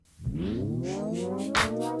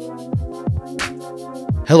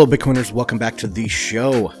Hello, Bitcoiners. Welcome back to the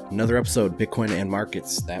show. Another episode, Bitcoin and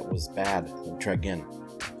Markets. That was bad. Let me try again.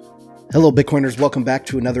 Hello, Bitcoiners. Welcome back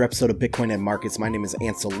to another episode of Bitcoin and Markets. My name is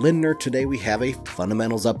Ansel Lindner. Today we have a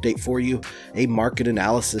fundamentals update for you, a market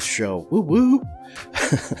analysis show. Woo woo!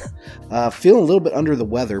 Feeling a little bit under the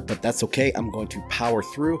weather, but that's okay. I'm going to power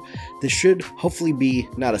through. This should hopefully be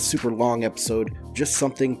not a super long episode, just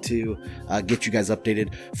something to get you guys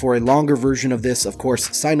updated. For a longer version of this, of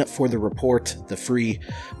course, sign up for the report, the free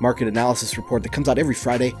market analysis report that comes out every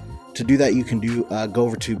Friday. To do that, you can go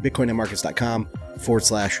over to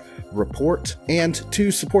bitcoinandmarkets.com/report. And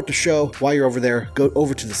to support the show, while you're over there, go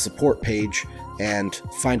over to the support page and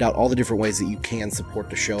find out all the different ways that you can support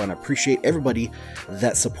the show. And I appreciate everybody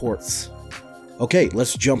that supports. Okay,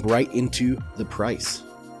 let's jump right into the price.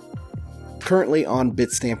 Currently on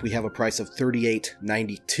Bitstamp, we have a price of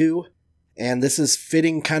 $38.92. And this is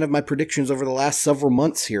fitting kind of my predictions over the last several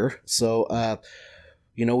months here. So,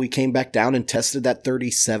 we came back down and tested that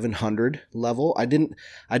 3,700 level. I didn't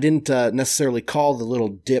necessarily call the little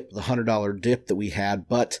dip, the $100 dip that we had,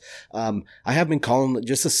 but I have been calling it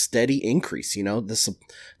just a steady increase. The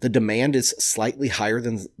demand is slightly higher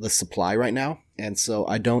than the supply right now, and so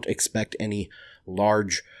I don't expect any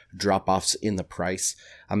large drop-offs in the price.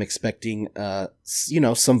 I'm expecting,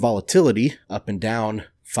 some volatility up and down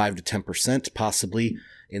 5 to 10% possibly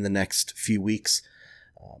in the next few weeks.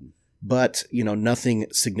 But, nothing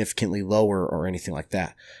significantly lower or anything like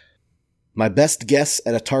that. My best guess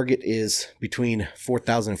at a target is between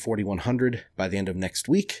 4,000 and 4,100 by the end of next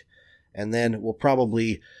week. And then we'll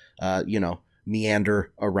probably,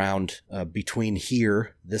 meander around between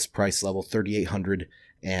here, this price level, 3,800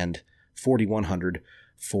 and 4,100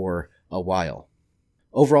 for a while.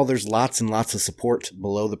 Overall, there's lots and lots of support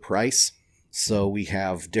below the price. So we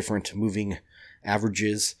have different moving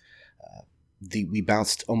averages. We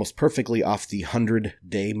bounced almost perfectly off the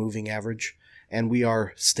 100-day moving average, and we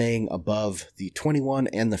are staying above the 21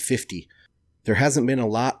 and the 50. There hasn't been a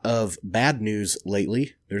lot of bad news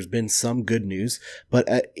lately. There's been some good news, but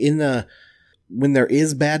when there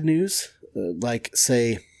is bad news, like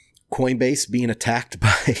say Coinbase being attacked by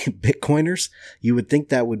Bitcoiners, you would think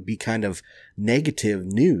that would be kind of negative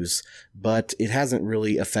news, but it hasn't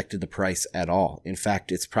really affected the price at all. In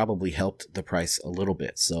fact, it's probably helped the price a little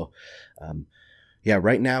bit. So,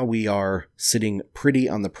 right now we are sitting pretty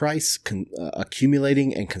on the price,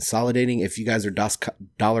 accumulating and consolidating. If you guys are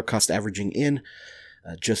dollar cost averaging in,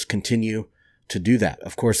 just continue to do that.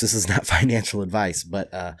 Of course, this is not financial advice,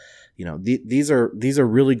 but these are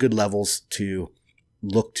really good levels to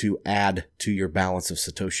look to add to your balance of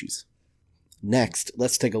Satoshis. Next,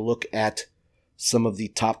 let's take a look at some of the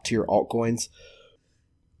top tier altcoins.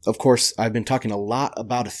 Of course, I've been talking a lot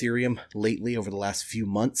about Ethereum lately over the last few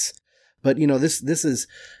months. But, this is,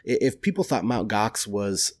 if people thought Mt. Gox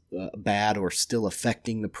was bad or still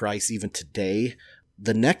affecting the price even today,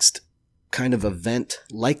 the next kind of event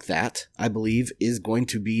like that, I believe, is going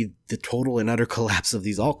to be the total and utter collapse of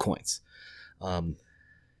these altcoins.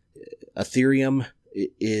 Ethereum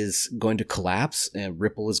is going to collapse and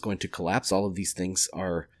Ripple is going to collapse. All of these things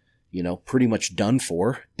are, pretty much done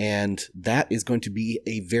for. And that is going to be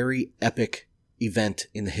a very epic event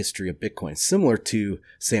in the history of Bitcoin, similar to,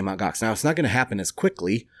 say, Mt. Gox. Now, it's not going to happen as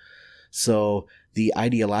quickly, so the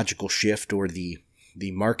ideological shift or the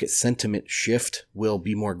market sentiment shift will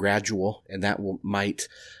be more gradual, and that might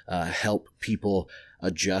help people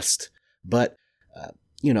adjust. But,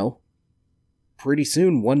 pretty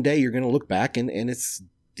soon, one day, you're going to look back, and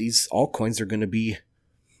these altcoins are going to be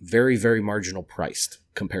very, very marginal priced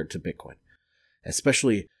compared to Bitcoin.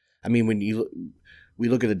 Especially, when we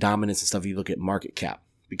look at the dominance and stuff, you look at market cap,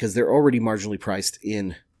 because they're already marginally priced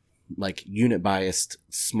in like unit biased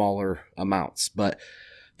smaller amounts, but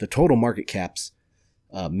the total market caps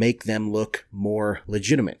make them look more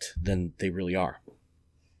legitimate than they really are.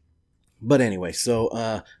 But anyway,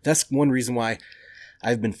 so that's one reason why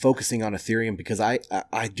I've been focusing on Ethereum, because I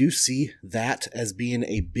do see that as being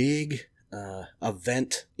a big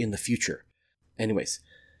event in the future. Anyways,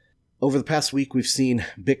 over the past week, we've seen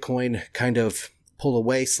Bitcoin kind of pull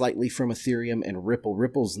away slightly from Ethereum and Ripple.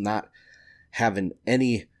 Ripple's not having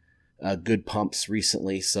any good pumps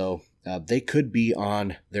recently, so they could be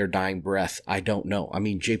on their dying breath. I don't know.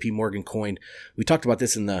 JP Morgan Coin, we talked about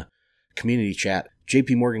this in the community chat.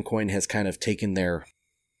 JP Morgan Coin has kind of taken their,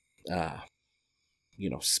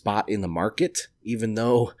 spot in the market, even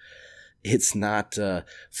though it's not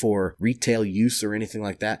for retail use or anything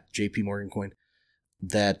like that. JP Morgan Coin,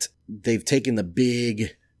 that they've taken the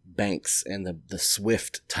big banks and the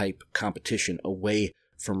Swift type competition away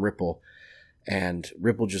from Ripple, and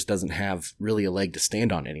Ripple just doesn't have really a leg to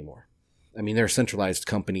stand on anymore. I mean, they're a centralized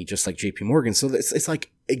company just like JP Morgan. So it's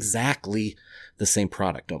like exactly the same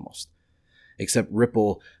product almost, except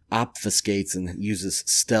Ripple obfuscates and uses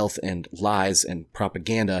stealth and lies and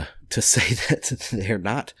propaganda to say that they're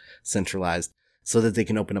not centralized so that they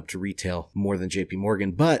can open up to retail more than JP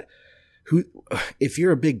Morgan. But if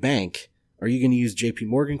you're a big bank, are you going to use JP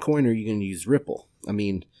Morgan coin or are you going to use Ripple? I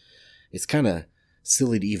mean, it's kind of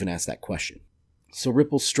silly to even ask that question. So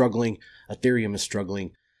Ripple's struggling. Ethereum is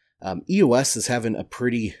struggling. EOS is having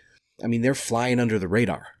they're flying under the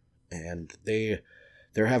radar, and they're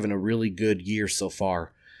having a really good year so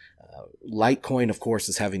far. Litecoin, of course,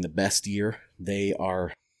 is having the best year. They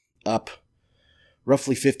are up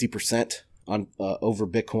roughly 50% on over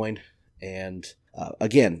Bitcoin. And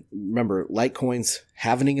again, remember, Litecoin's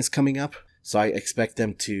halvening is coming up, so I expect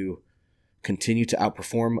them to continue to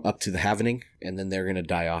outperform up to the halvening, and then they're going to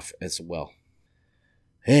die off as well.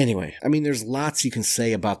 Anyway, I mean, there's lots you can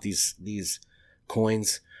say about these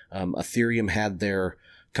coins. Ethereum had their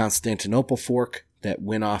Constantinople fork that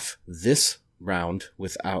went off this round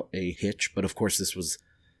without a hitch, but of course this was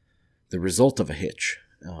the result of a hitch.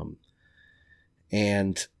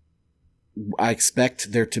 And I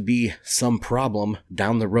expect there to be some problem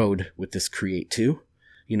down the road with this Create 2.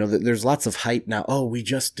 You know, there's lots of hype now. Oh, we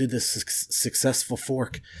just did this successful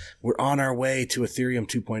fork. We're on our way to Ethereum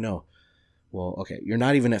 2.0. Well, okay, you're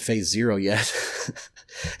not even at phase 0 yet,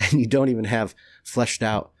 and you don't even have fleshed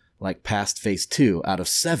out like past phase 2 out of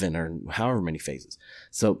 7 or however many phases.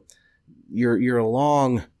 So you're a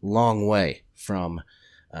long, long way from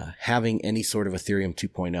having any sort of Ethereum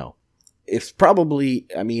 2.0. It's probably,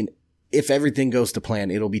 I mean, if everything goes to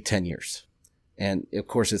plan, it'll be 10 years. And of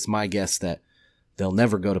course, it's my guess that they'll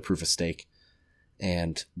never go to proof of stake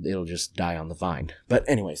and it'll just die on the vine. But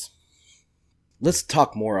anyways, let's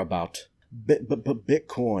talk more about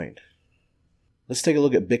Bitcoin. Let's take a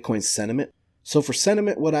look at Bitcoin sentiment. So for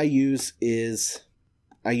sentiment, what I use is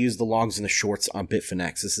I use the longs and the shorts on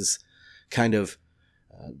Bitfinex. This is kind of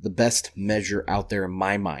the best measure out there in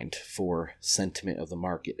my mind for sentiment of the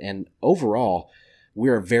market. And overall, we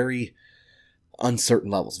are very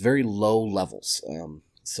uncertain levels, very low levels.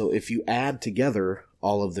 So if you add together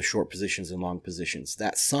all of the short positions and long positions,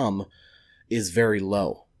 that sum is very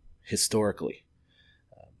low historically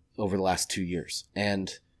over the last 2 years.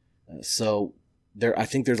 And so I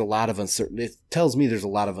think there's a lot of uncertainty. It tells me there's a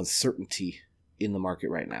lot of uncertainty in the market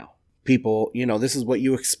right now. People, this is what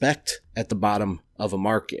you expect at the bottom of a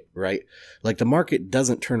market, right? Like the market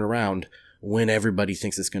doesn't turn around when everybody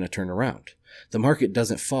thinks it's going to turn around. The market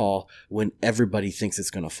doesn't fall when everybody thinks it's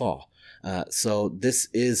going to fall. So this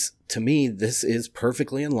is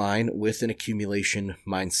perfectly in line with an accumulation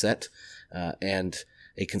mindset and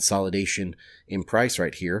a consolidation in price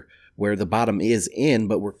right here, where the bottom is in,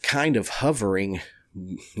 but we're kind of hovering,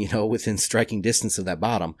 within striking distance of that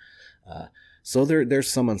bottom. So there's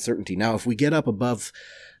some uncertainty. Now, if we get up above,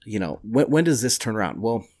 when does this turn around?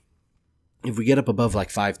 Well, if we get up above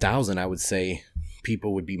like 5,000, I would say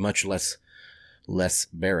people would be much less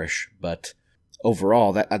bearish. But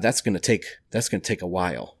overall, that's going to take a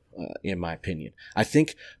while, in my opinion. I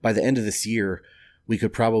think by the end of this year, we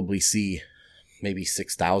could probably see maybe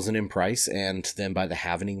 6,000 in price, and then by the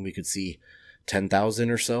halvening, we could see 10,000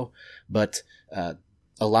 or so. But a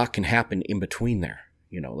lot can happen in between there.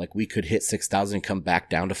 Like we could hit 6,000 and come back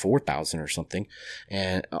down to 4,000 or something,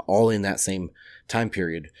 and all in that same time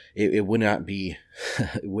period. It would not be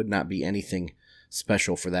anything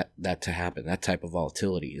special for that to happen. That type of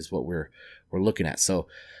volatility is what we're looking at. So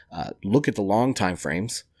look at the long time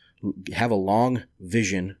frames, have a long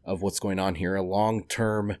vision of what's going on here, a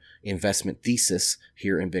long-term investment thesis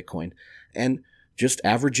here in Bitcoin, and just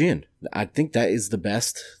average in. I think that is the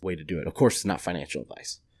best way to do it. Of course, it's not financial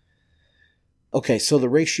advice. Okay, so the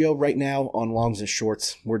ratio right now on longs and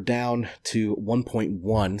shorts, we're down to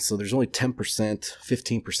 1.1. So there's only 10%,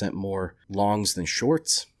 15% more longs than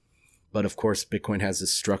shorts. But of course, Bitcoin has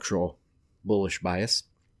this structural bullish bias.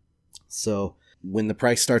 So when the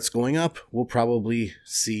price starts going up, we'll probably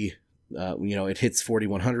see, it hits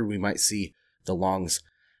 4,100. We might see the longs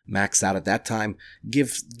max out at that time.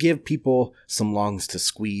 Give people some longs to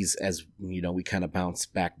squeeze as, we kind of bounce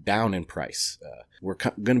back down in price. We're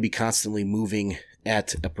going to be constantly moving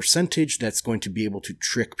at a percentage that's going to be able to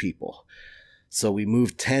trick people. So we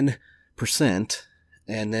move 10%,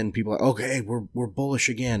 and then people are, okay, we're bullish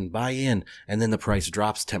again, buy in, and then the price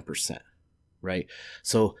drops 10%, right?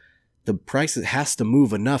 So the price has to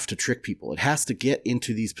move enough to trick people. It has to get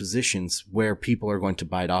into these positions where people are going to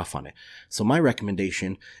bite off on it. So my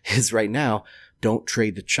recommendation is right now, don't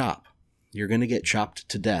trade the chop. You're going to get chopped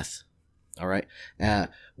to death. All right.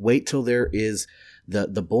 Wait till there is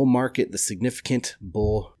the bull market, the significant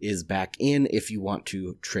bull is back in if you want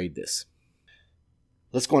to trade this.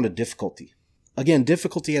 Let's go on to difficulty. Again,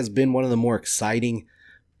 difficulty has been one of the more exciting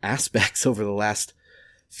aspects over the last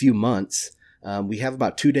few months. We have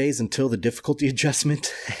about 2 days until the difficulty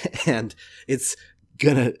adjustment, and it's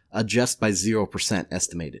going to adjust by 0%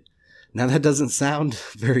 estimated. Now, that doesn't sound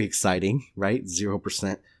very exciting, right?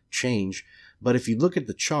 0% change. But if you look at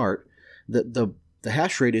the chart, the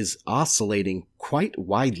hash rate is oscillating quite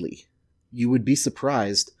widely. You would be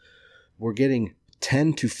surprised. We're getting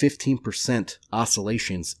 10 to 15%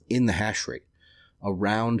 oscillations in the hash rate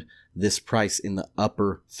around this price in the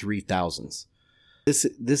upper 3,000s.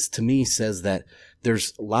 This to me says that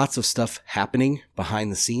there's lots of stuff happening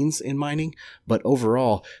behind the scenes in mining, but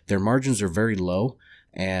overall their margins are very low,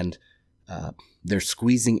 and they're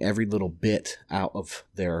squeezing every little bit out of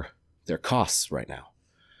their costs right now.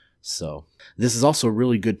 So this is also a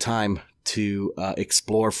really good time to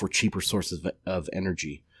explore for cheaper sources of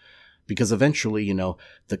energy, because eventually,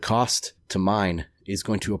 the cost to mine is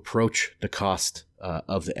going to approach the cost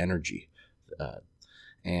of the energy.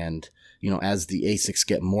 And as the ASICs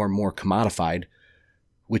get more and more commodified,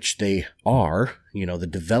 which they are, the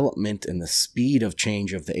development and the speed of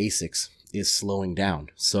change of the ASICs is slowing down.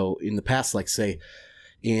 So in the past, like say,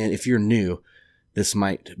 if you're new, this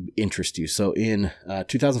might interest you. So in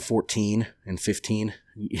 2014 and 15,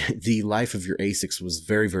 the life of your ASICs was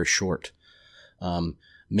very, very short.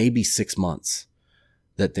 Maybe 6 months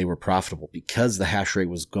that they were profitable because the hash rate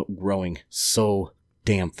was growing so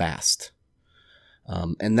damn fast.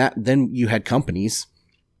 And then you had companies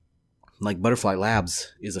like Butterfly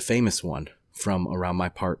Labs is a famous one from around my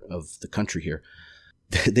part of the country here.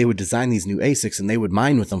 They would design these new ASICs and they would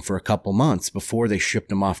mine with them for a couple months before they shipped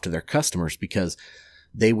them off to their customers, because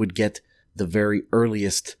they would get the very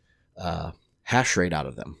earliest hash rate out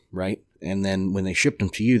of them, right? And then when they shipped them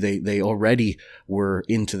to you, they already were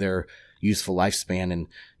into their useful lifespan, and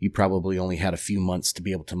you probably only had a few months to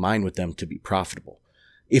be able to mine with them to be profitable,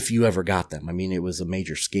 if you ever got them. I mean, it was a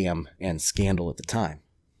major scam and scandal at the time.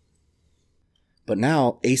 But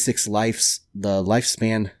now ASIC's the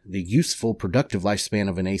lifespan, the useful, productive lifespan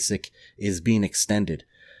of an ASIC is being extended.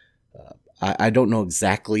 I don't know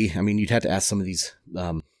exactly. I mean, you'd have to ask some of these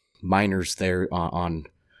miners there on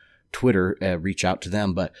Twitter, reach out to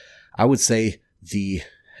them. But I would say the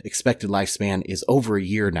expected lifespan is over a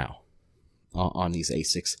year now on these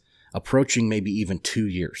ASICs, approaching maybe even 2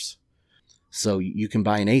 years. So you can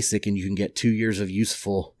buy an ASIC and you can get 2 years of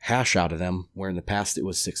useful hash out of them, where in the past it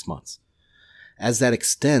was 6 months. As that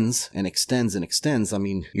extends and extends and extends, I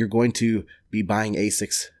mean, you're going to be buying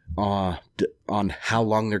ASICs on how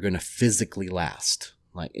long they're going to physically last.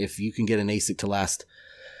 Like, if you can get an ASIC to last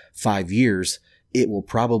 5 years, it will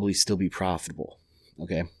probably still be profitable.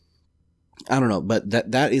 Okay. I don't know, but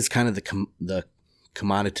that is kind of the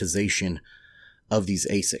commoditization of these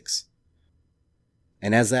ASICs.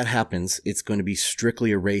 And as that happens, it's going to be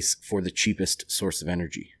strictly a race for the cheapest source of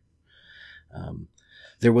energy.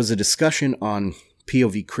 There was a discussion on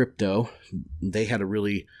POV Crypto. They had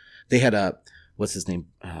what's his name?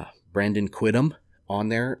 Brandon Quittem on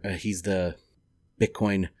there. He's the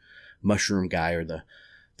Bitcoin mushroom guy, or the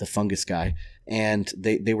fungus guy. And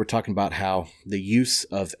they were talking about how the use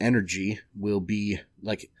of energy will be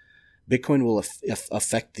like, Bitcoin will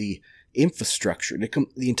affect the infrastructure,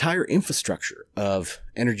 the entire infrastructure of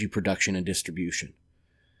energy production and distribution.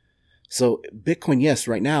 So Bitcoin, yes,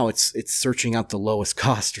 right now it's searching out the lowest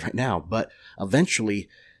cost right now, but eventually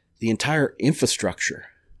the entire infrastructure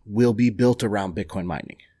will be built around Bitcoin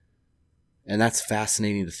mining. And that's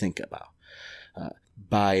fascinating to think about.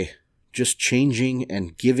 By just changing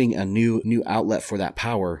and giving a new outlet for that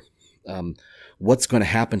power, what's going to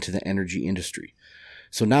happen to the energy industry?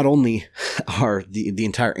 So not only are the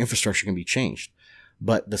entire infrastructure going to be changed,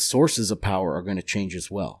 but the sources of power are going to change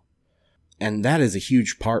as well. And that is a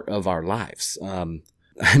huge part of our lives.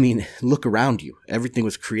 I mean, look around you. Everything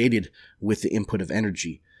was created with the input of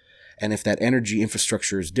energy. And if that energy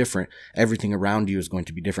infrastructure is different, everything around you is going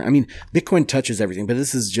to be different. I mean, Bitcoin touches everything, but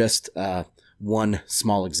this is just one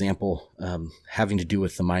small example having to do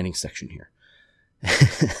with the mining section here.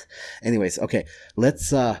 Anyways, okay, let's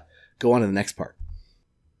go on to the next part.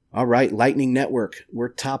 All right, Lightning Network. We're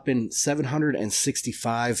topping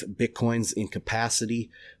 765 Bitcoins in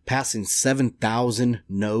capacity, passing 7,000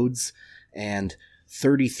 nodes and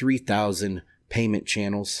 33,000 payment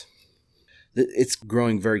channels. It's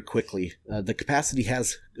growing very quickly. The capacity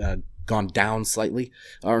has gone down slightly,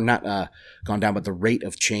 or not gone down, but the rate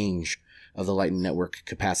of change of the Lightning Network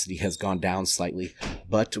capacity has gone down slightly.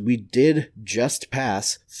 But we did just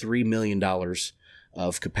pass $3 million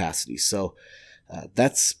of capacity. So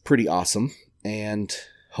That's pretty awesome. And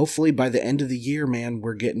hopefully by the end of the year, man,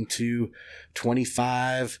 we're getting to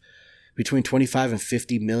between 25 and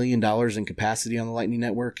 $50 million in capacity on the Lightning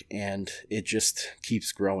Network, and it just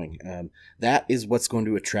keeps growing. That is what's going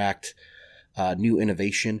to attract new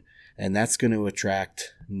innovation, and that's going to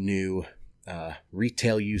attract new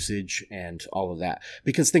retail usage and all of that.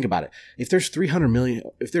 Because think about it. If there's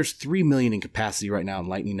 3 million in capacity right now in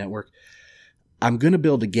Lightning Network, I'm going to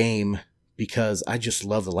build a game because I just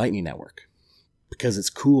love the Lightning Network, because it's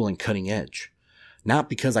cool and cutting edge. Not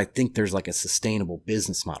because I think there's like a sustainable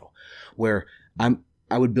business model where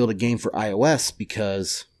I would build a game for iOS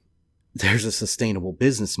because there's a sustainable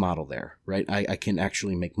business model there, right? I can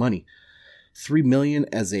actually make money. 3 million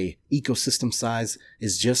as a ecosystem size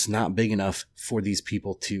is just not big enough for these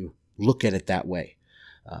people to look at it that way.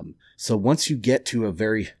 So once you get to a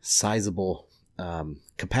very sizable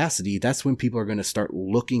capacity, that's when people are going to start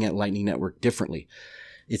looking at Lightning Network differently.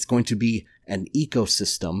 It's going to be an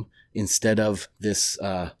ecosystem instead of this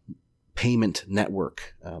payment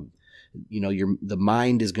network. The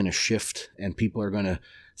mind is going to shift, and people are going to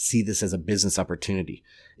see this as a business opportunity.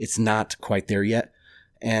 It's not quite there yet.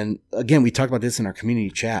 And again, we talked about this in our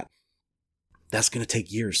community chat. That's going to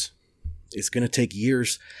take years. It's going to take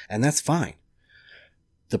years, and that's fine.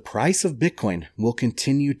 The price of Bitcoin will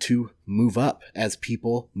continue to move up as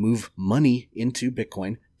people move money into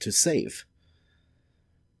Bitcoin to save.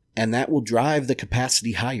 And that will drive the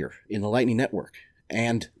capacity higher in the Lightning Network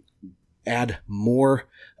and add more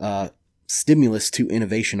stimulus to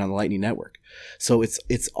innovation on the Lightning Network. So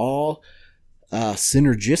it's all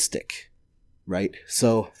synergistic, right?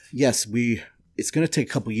 So yes, it's going to take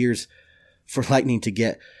a couple years for Lightning to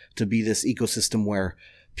get to be this ecosystem where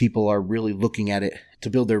people are really looking at it to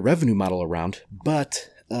build their revenue model around. But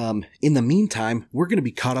in the meantime, we're going to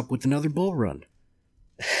be caught up with another bull run.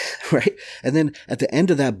 Right? And then at the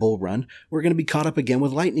end of that bull run, we're going to be caught up again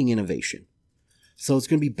with Lightning innovation. So it's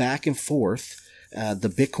going to be back and forth.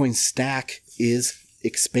 The Bitcoin stack is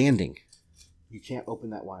expanding. You can't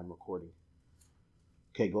open that while I'm recording.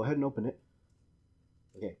 Okay, go ahead and open it.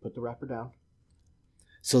 Okay, put the wrapper down.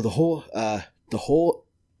 So the whole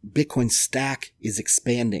Bitcoin stack is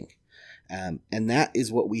expanding. And that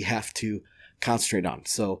is what we have to concentrate on.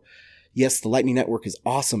 So yes, the Lightning Network is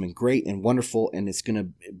awesome and great and wonderful, and it's going to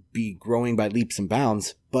be growing by leaps and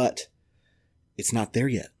bounds, but it's not there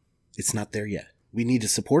yet. It's not there yet. We need to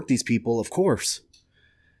support these people, of course,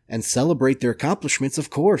 and celebrate their accomplishments, of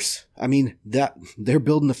course. I mean, that they're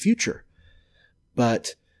building the future.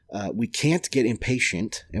 But we can't get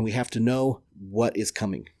impatient, and we have to know what is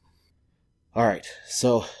coming. All right,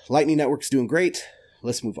 so Lightning Network's doing great.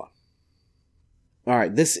 Let's move on. All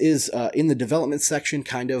right, this is in the development section,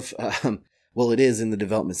 kind of. It is in the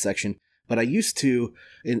development section, but I used to,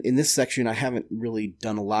 in this section, I haven't really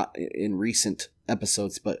done a lot in recent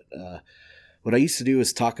episodes, but what I used to do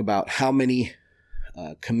is talk about how many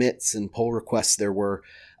commits and pull requests there were,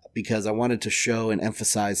 because I wanted to show and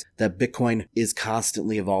emphasize that Bitcoin is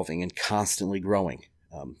constantly evolving and constantly growing.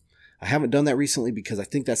 I haven't done that recently because I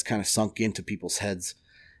think that's kind of sunk into people's heads,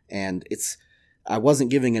 and I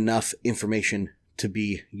wasn't giving enough information to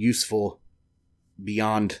be useful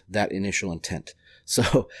beyond that initial intent.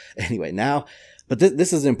 So anyway, but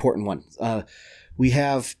this is an important one. We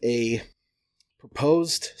have a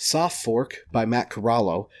proposed soft fork by Matt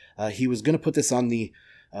Corallo. He was going to put this on the,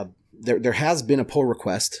 there has been a pull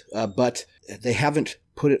request, but they haven't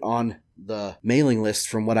put it on the mailing list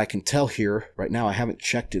from what I can tell here right now. I haven't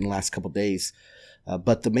checked it in the last couple days,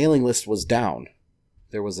 but the mailing list was down.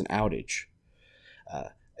 There was an outage.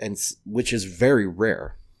 And which is very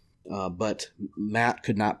rare, but Matt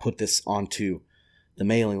could not put this onto the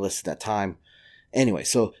mailing list at that time. Anyway,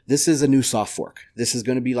 so this is a new soft fork. This is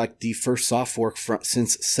going to be like the first soft fork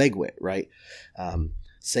since SegWit, right?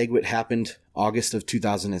 SegWit happened August of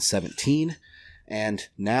 2017, and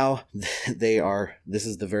now this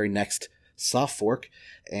is the very next soft fork,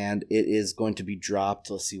 and it is going to be dropped.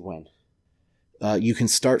 Let's see when. You can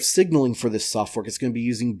start signaling for this soft fork. It's going to be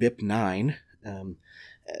using BIP9.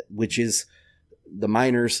 Which is the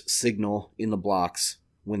miners signal in the blocks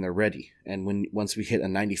when they're ready. And once we hit a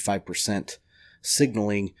 95%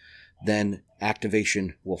 signaling, then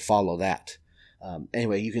activation will follow that.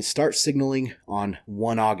 Anyway, you can start signaling on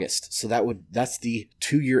 1 August. So that's the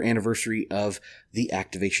 2-year anniversary of the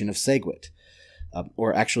activation of SegWit.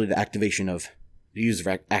 Or actually the activation of the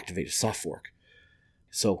user activated soft fork.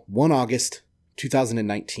 So 1 August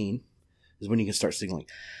 2019 is when you can start signaling.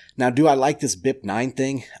 Now, do I like this BIP9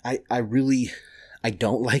 thing? I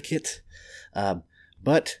don't like it.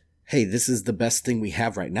 But hey, this is the best thing we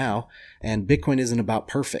have right now. And Bitcoin isn't about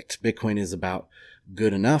perfect. Bitcoin is about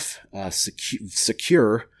good enough,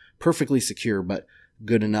 secure, perfectly secure, but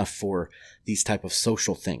good enough for these type of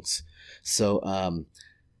social things. So,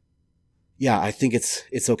 yeah, I think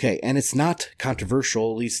it's okay. And it's not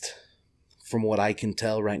controversial, at least from what I can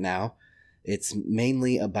tell right now. It's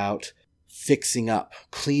mainly about fixing up,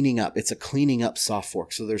 cleaning up. It's a cleaning up soft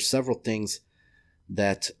fork. So there's several things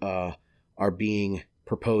that are being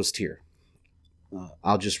proposed here.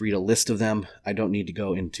 I'll just read a list of them. I don't need to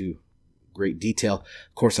go into great detail.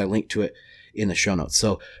 Of course, I link to it in the show notes.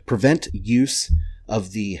 So prevent use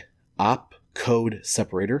of the opcode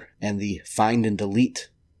separator and the find and delete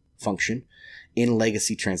function in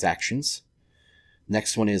legacy transactions.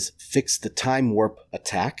 Next one is fix the time warp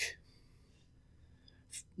attack.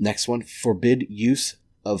 Next one, forbid use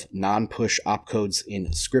of non-push opcodes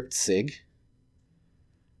in script sig.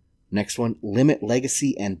 Next one, limit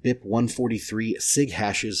legacy and BIP143 sig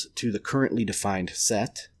hashes to the currently defined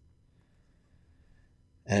set.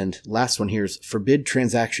 And last one here is forbid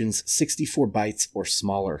transactions 64 bytes or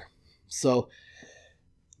smaller. So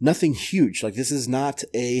nothing huge. Like, this is not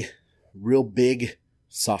a real big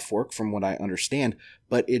soft fork from what I understand,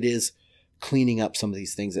 but it is cleaning up some of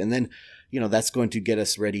these things. And then, that's going to get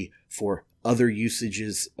us ready for other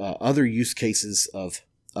usages, other use cases of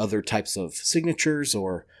other types of signatures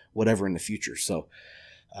or whatever in the future. So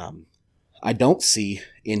I don't see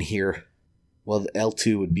in here, well, the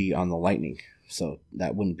L2 would be on the Lightning, so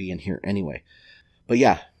that wouldn't be in here anyway. But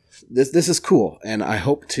yeah, this is cool, and I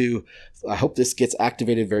hope this gets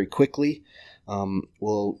activated very quickly.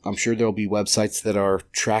 Well, I'm sure there'll be websites that are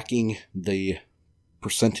tracking the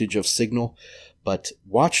percentage of signal, but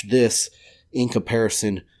watch this in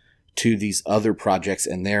comparison to these other projects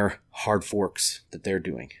and their hard forks that they're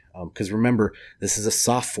doing. Because remember, this is a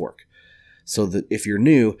soft fork. So that if you're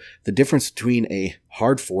new, the difference between a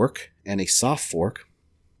hard fork and a soft fork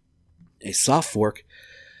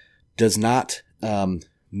does not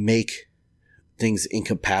make things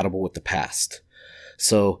incompatible with the past.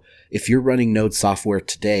 So if you're running Node software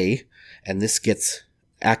today and this gets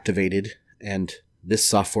activated and this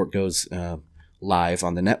soft fork goes live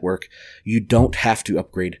on the network, you don't have to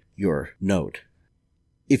upgrade your node.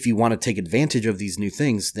 If you want to take advantage of these new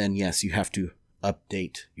things, then yes, you have to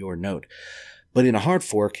update your node. But in a hard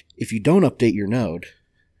fork, if you don't update your node,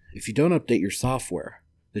 if you don't update your software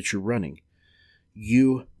that you're running,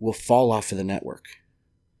 you will fall off of the network.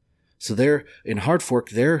 So in hard fork,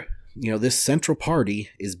 this central party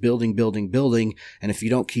is building, and if you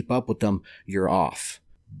don't keep up with them, you're off.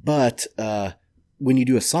 But when you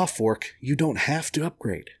do a soft fork, you don't have to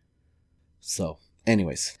upgrade. So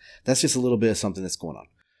anyways, that's just a little bit of something that's going on.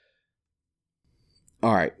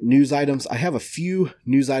 All right, news items. I have a few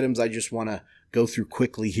news items I just want to go through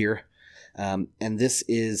quickly here. And this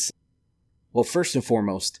is, well, first and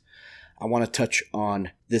foremost, I want to touch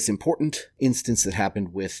on this important instance that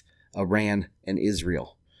happened with Iran and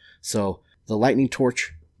Israel. So the lightning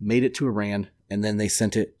torch made it to Iran, and then they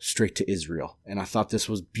sent it straight to Israel. And I thought this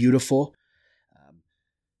was beautiful.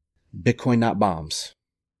 Bitcoin, not bombs.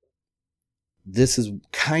 This is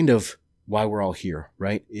kind of why we're all here,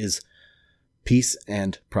 right? Is peace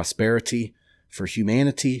and prosperity for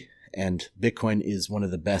humanity, and Bitcoin is one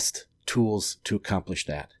of the best tools to accomplish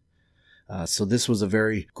that. So this was a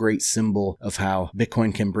very great symbol of how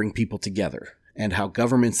Bitcoin can bring people together and how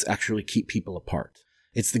governments actually keep people apart.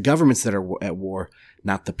 It's the governments that are at war,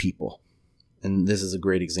 not the people. And this is a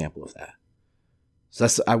great example of that. So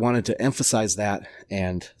I wanted to emphasize that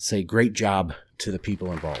and say great job to the people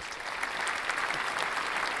involved.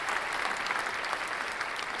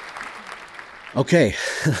 Okay,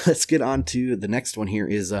 let's get on to the next one here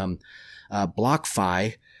is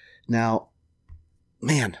BlockFi. Now,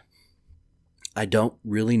 man, I don't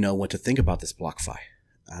really know what to think about this BlockFi.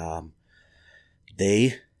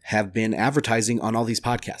 They have been advertising on all these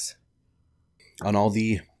podcasts, on all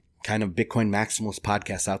the kind of Bitcoin maximalist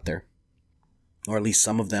podcasts out there, or at least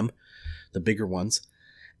some of them, the bigger ones,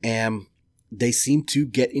 and they seem to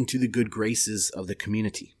get into the good graces of the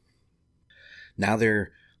community. Now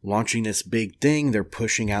they're launching this big thing. They're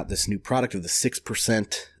pushing out this new product of the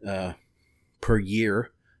 6% per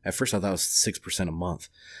year. At first I thought it was 6% a month,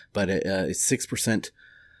 but it's 6%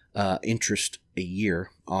 interest a year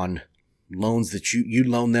on loans that you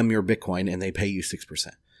loan them your Bitcoin and they pay you 6%.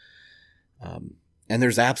 And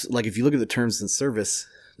there's like if you look at the terms of service,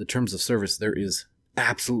 there is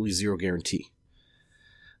absolutely zero guarantee.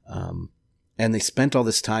 And they spent all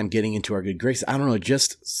this time getting into our good grace. I don't know. It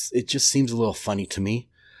just seems a little funny to me.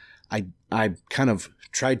 I kind of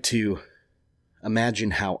tried to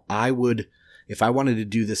imagine how I would, if I wanted to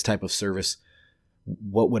do this type of service,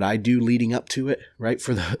 what would I do leading up to it, right?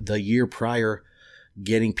 For the year prior,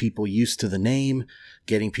 getting people used to the name,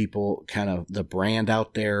 getting people kind of the brand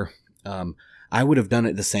out there. I would have done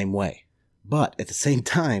it the same way. But at the same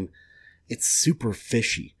time, it's super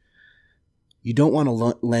fishy. You don't want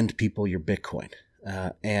to lend people your Bitcoin.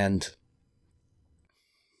 And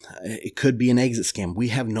it could be an exit scam. We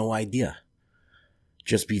have no idea.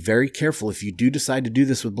 Just be very careful. If you do decide to do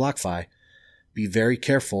this with BlockFi, be very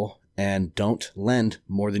careful and don't lend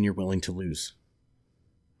more than you're willing to lose.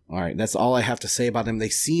 All right, that's all I have to say about them. They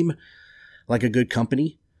seem like a good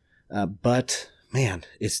company, but man,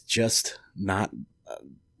 it's just not.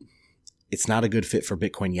 It's not a good fit for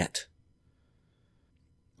Bitcoin yet.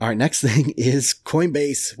 All right, next thing is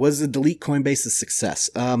Coinbase. Was the delete Coinbase's success?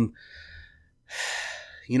 I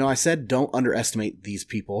said don't underestimate these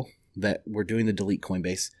people that were doing the delete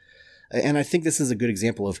Coinbase. And I think this is a good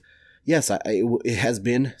example of, yes, it has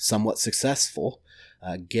been somewhat successful,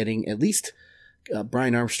 getting at least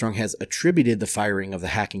Brian Armstrong has attributed the firing of the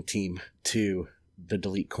hacking team to the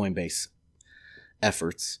delete Coinbase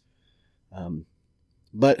efforts.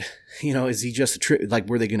 But, is he just,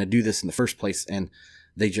 were they going to do this in the first place? And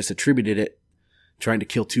they just attributed it, trying to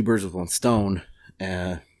kill two birds with one stone,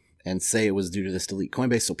 and say it was due to this delete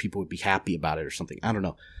Coinbase so people would be happy about it or something. I don't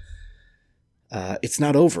know. It's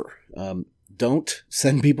not over. Don't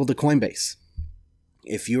send people to Coinbase.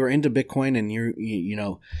 If you are into Bitcoin and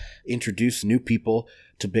you introduce new people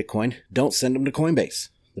to Bitcoin, don't send them to Coinbase.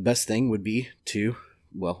 The best thing would be you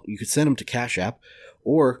could send them to Cash App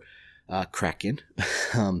or Kraken,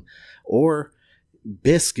 or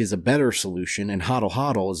BISC is a better solution, and HODL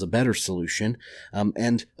HODL is a better solution.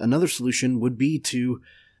 And another solution would be to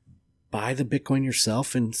buy the Bitcoin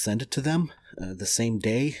yourself and send it to them the same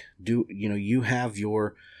day. You have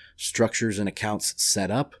your structures and accounts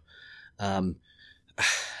set up.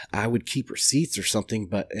 I would keep receipts or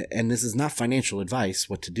something, and this is not financial advice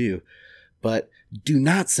what to do, but do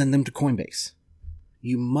not send them to Coinbase.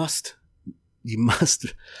 You must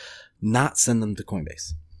not send them to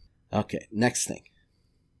Coinbase. Okay, next thing.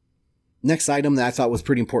 Next item that I thought was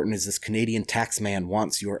pretty important is this Canadian tax man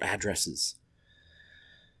wants your addresses.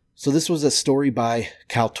 So this was a story by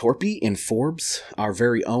Cal Torpy in Forbes, our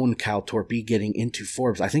very own Cal Torpy getting into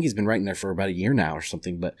Forbes. I think he's been writing there for about a year now or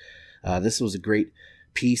something, but this was a great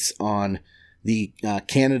piece on the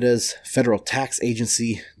Canada's federal tax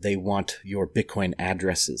agency. They want your Bitcoin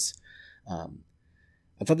addresses.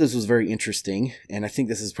 I thought this was very interesting, and I think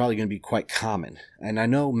this is probably going to be quite common. And I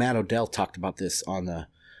know Matt Odell talked about this on the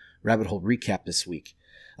Rabbit Hole Recap this week.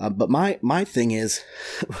 But my thing is,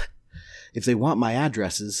 if they want my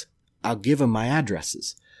addresses, I'll give them my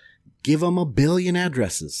addresses. Give them 1 billion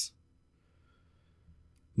addresses.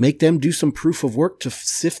 Make them do some proof of work to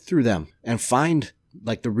sift through them and find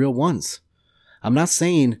the real ones. I'm not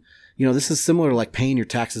saying, this is similar to paying your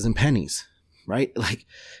taxes in pennies, right?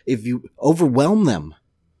 If you overwhelm them,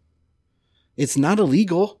 it's not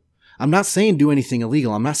illegal. I'm not saying do anything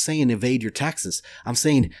illegal. I'm not saying evade your taxes. I'm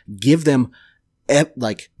saying give them,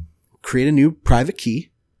 create a new private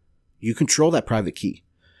key. You control that private key.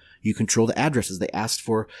 You control the addresses. They asked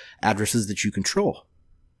for addresses that you control.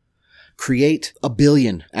 Create 1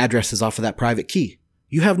 billion addresses off of that private key.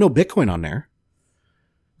 You have no Bitcoin on there.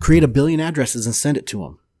 Create 1 billion addresses and send it to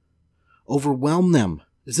them. Overwhelm them.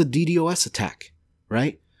 It's a DDoS attack,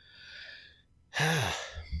 right?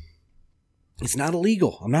 It's not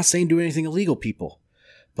illegal. I'm not saying do anything illegal, people.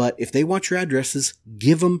 But if they want your addresses,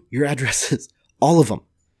 give them your addresses. All of them.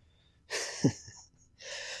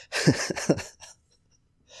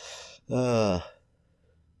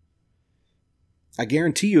 I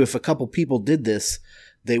guarantee you if a couple people did this,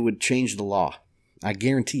 they would change the law. I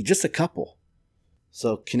guarantee, just a couple.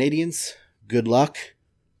 So Canadians, good luck.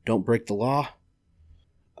 Don't break the law.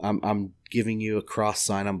 I'm giving you a cross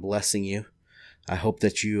sign. I'm blessing you. I hope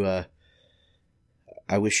that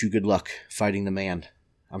I wish you good luck fighting the man.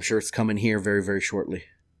 I'm sure it's coming here very, very shortly.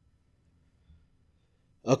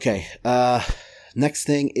 Okay, next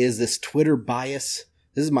thing is this Twitter bias.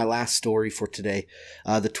 This is my last story for today.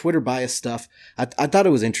 The Twitter bias stuff. I thought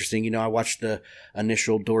it was interesting. I watched the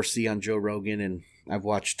initial Dorsey on Joe Rogan, and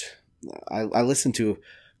I listened to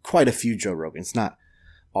quite a few Joe Rogans. Not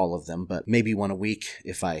all of them, but maybe one a week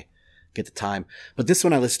if I get the time. But this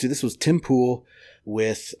one I listened to. This was Tim Pool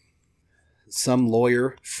with some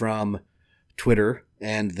lawyer from Twitter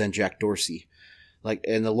and then Jack Dorsey.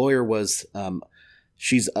 And the lawyer was,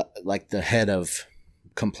 she's the head of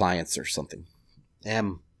compliance or something. It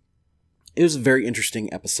was a very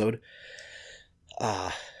interesting episode.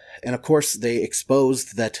 And of course, they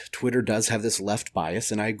exposed that Twitter does have this left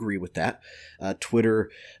bias, and I agree with that.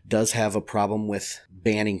 Twitter does have a problem with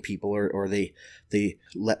banning people, or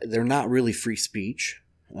they're not really free speech,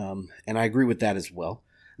 and I agree with that as well.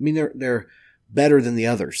 I mean, they're better than the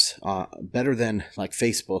others, better than like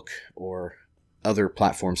Facebook or other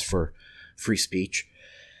platforms for free speech,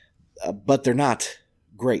 but they're not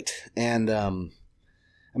great. And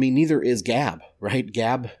I mean, neither is Gab, right?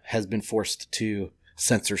 Gab has been forced to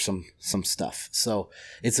censor some stuff. So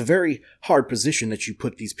it's a very hard position that you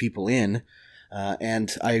put these people in.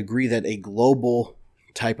 And I agree that a global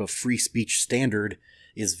type of free speech standard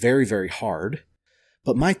is very, very hard.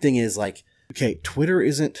 But my thing is like, okay, Twitter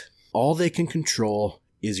isn't, all they can control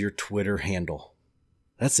is your Twitter handle.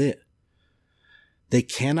 That's it. They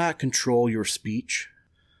cannot control your speech.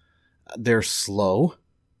 They're slow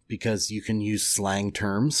because you can use slang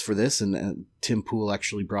terms for this. And Tim Pool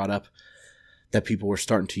actually brought up that people were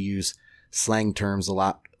starting to use slang terms a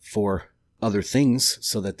lot for other things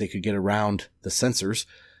so that they could get around the censors.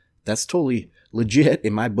 That's totally legit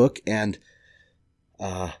in my book. And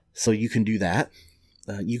so you can do that.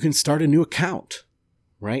 You can start a new account,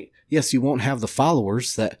 right? Yes, you won't have the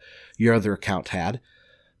followers that your other account had,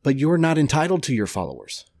 but you're not entitled to your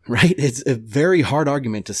followers, right? It's a very hard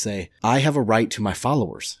argument to say, I have a right to my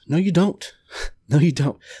followers. No, you don't. No, you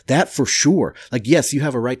don't. That for sure. Like, yes, you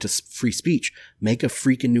have a right to free speech. Make a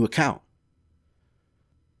freaking new account.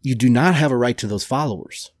 You do not have a right to those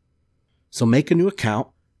followers. So make a new account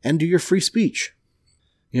and do your free speech.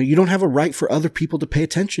 You know, you don't have a right for other people to pay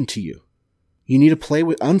attention to you. You need to play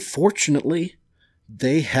with, unfortunately,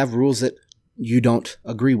 they have rules that you don't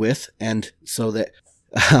agree with, and so that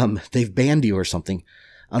they've banned you or something.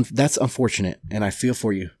 That's unfortunate, and I feel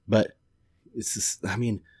for you. But it's just, I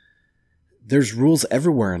mean, there's rules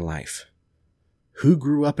everywhere in life. Who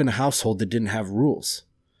grew up in a household that didn't have rules?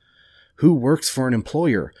 Who works for an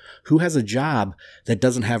employer? Who has a job that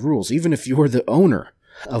doesn't have rules? Even if you're the owner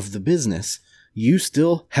of the business, you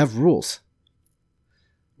still have rules,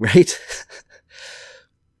 right?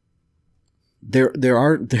 There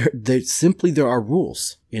are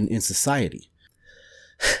rules in society.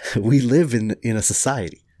 We live in a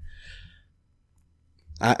society.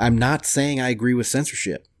 I'm not saying I agree with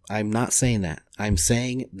censorship. I'm not saying that. I'm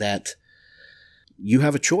saying that you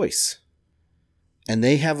have a choice, and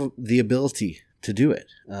they have the ability to do it.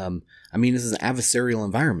 I mean, this is an adversarial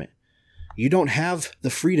environment. You don't have the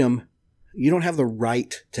freedom. You don't have the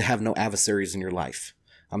right to have no adversaries in your life.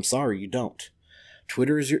 I'm sorry, you don't.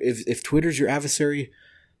 Twitter is if Twitter's your adversary,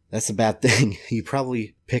 that's a bad thing. You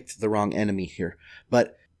probably picked the wrong enemy here.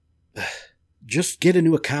 But just get a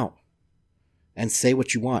new account and say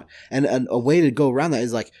what you want. And a way to go around that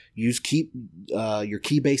is like use your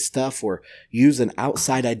key-based stuff, or use an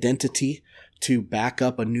outside identity to back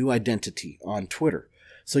up a new identity on Twitter.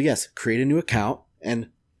 So yes, create a new account and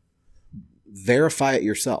verify it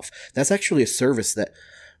yourself. That's actually a service that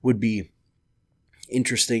would be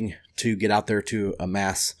interesting to get out there to a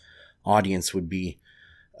mass audience, would be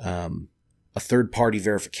a third-party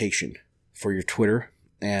verification for your Twitter.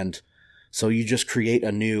 And so you just create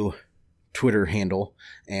a new Twitter handle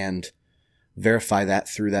and verify that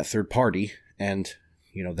through that third party. And,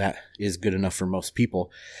 you know, that is good enough for most people.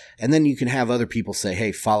 And then you can have other people say,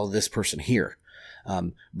 hey, follow this person here.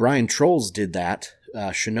 Brian Trolls did that.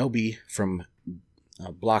 Shinobi from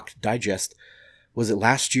Block Digest, was it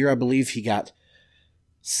last year? I believe he got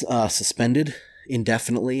suspended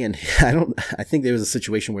indefinitely, and I think there was a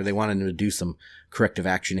situation where they wanted him to do some corrective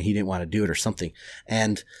action and he didn't want to do it or something.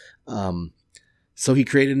 And so he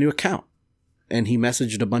created a new account, and he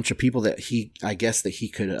messaged a bunch of people that he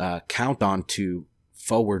could count on to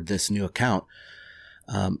forward this new account.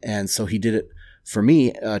 And so he did it for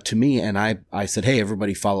me, to me, and I said, hey,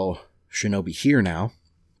 everybody follow Shinobi here now.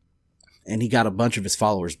 And he got a bunch of his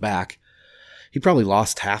followers back. He probably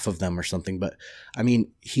lost half of them or something, but I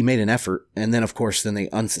mean, he made an effort. And then, of course, then they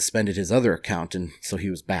unsuspended his other account, and so he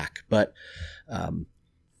was back. But,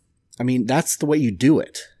 I mean, that's the way you do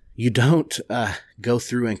it. You don't go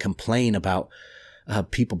through and complain about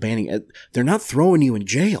people banning it. They're not throwing you in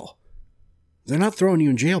jail. They're not throwing you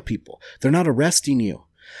in jail, people. They're not arresting you.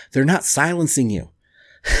 They're not silencing you.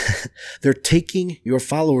 They're taking your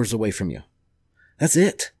followers away from you. That's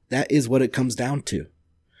it. That is what it comes down to.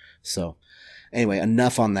 So, anyway,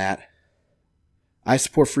 enough on that. I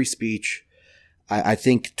support free speech. I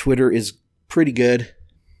think Twitter is pretty good.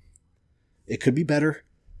 It could be better.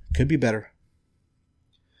 Could be better.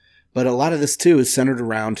 But a lot of this, too, is centered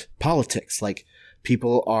around politics. Like,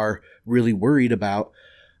 people are really worried about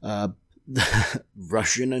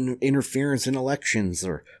Russian interference in elections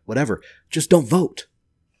or whatever. Just don't vote.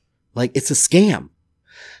 Like, it's a scam.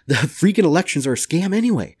 The freaking elections are a scam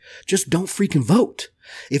anyway. Just don't freaking vote.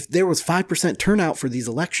 If there was 5% turnout for these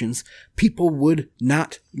elections, people would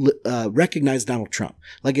not recognize Donald Trump.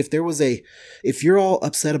 Like, if you're all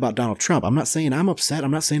upset about Donald Trump, I'm not saying I'm upset.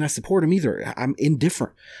 I'm not saying I support him either. I'm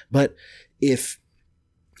indifferent. But if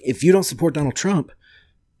you don't support Donald Trump,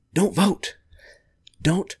 don't vote.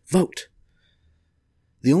 Don't vote.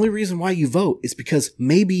 The only reason why you vote is because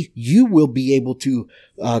maybe you will be able to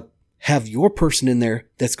have your person in there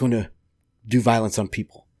that's going to do violence on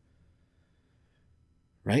people.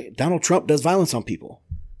 Right? Donald Trump does violence on people,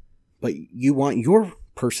 but you want your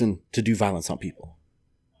person to do violence on people.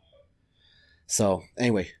 So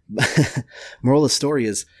anyway, moral of the story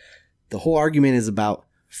is the whole argument is about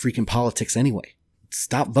freaking politics anyway.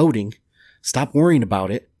 Stop voting, stop worrying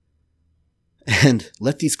about it, and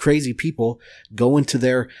let these crazy people go into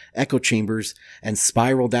their echo chambers and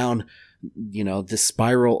spiral down, this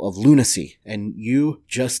spiral of lunacy, and you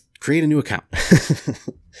just create a new account.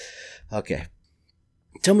 Okay.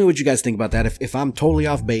 Tell me what you guys think about that. If I'm totally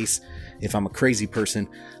off base, if I'm a crazy person,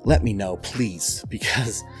 let me know, please,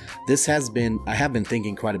 because I have been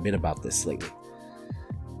thinking quite a bit about this lately,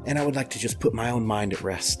 and I would like to just put my own mind at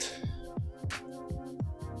rest.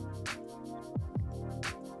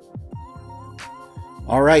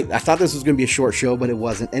 All right. I thought this was going to be a short show, but it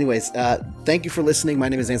wasn't. Anyways, thank you for listening. My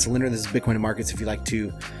name is Ansel Linder. This is Bitcoin and Markets. If you'd like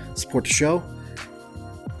to support the show,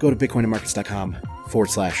 go to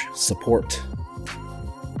bitcoinandmarkets.com/support.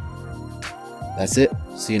 That's it.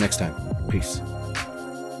 See you next time. Peace.